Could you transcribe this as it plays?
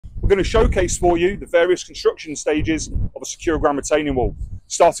going to showcase for you the various construction stages of a Secura Grand retaining wall.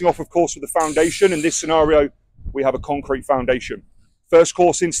 Starting off, of course, with the foundation. In this scenario, we have a concrete foundation. First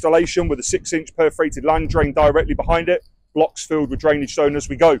course installation with a 6-inch perforated land drain directly behind it, blocks filled with drainage stone as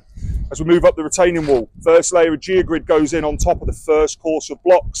we go. As we move up the retaining wall, first layer of geogrid goes in on top of the first course of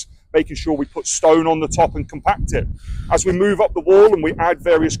blocks, making sure we put stone on the top and compact it. As we move up the wall and we add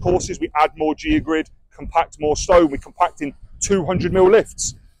various courses, we add more geogrid, compact more stone. We compact in 200mm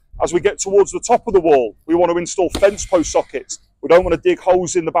lifts. As we get towards the top of the wall, we want to install fence post sockets. We don't want to dig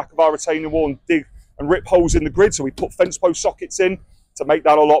holes in the back of our retaining wall and dig and rip holes in the grid, so we put fence post sockets in to make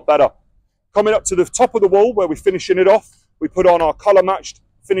that a lot better. Coming up to the top of the wall where we're finishing it off, we put on our colour matched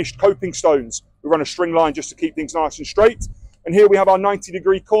finished coping stones. We run a string line just to keep things nice and straight. And here we have our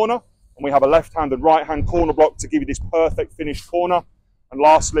 90-degree corner, and we have a left hand and right hand corner block to give you this perfect finished corner. And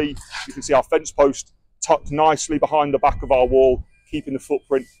lastly, you can see our fence post tucked nicely behind the back of our wall, keeping the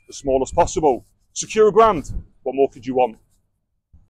footprint as small as possible. Secura Grand, what more could you want?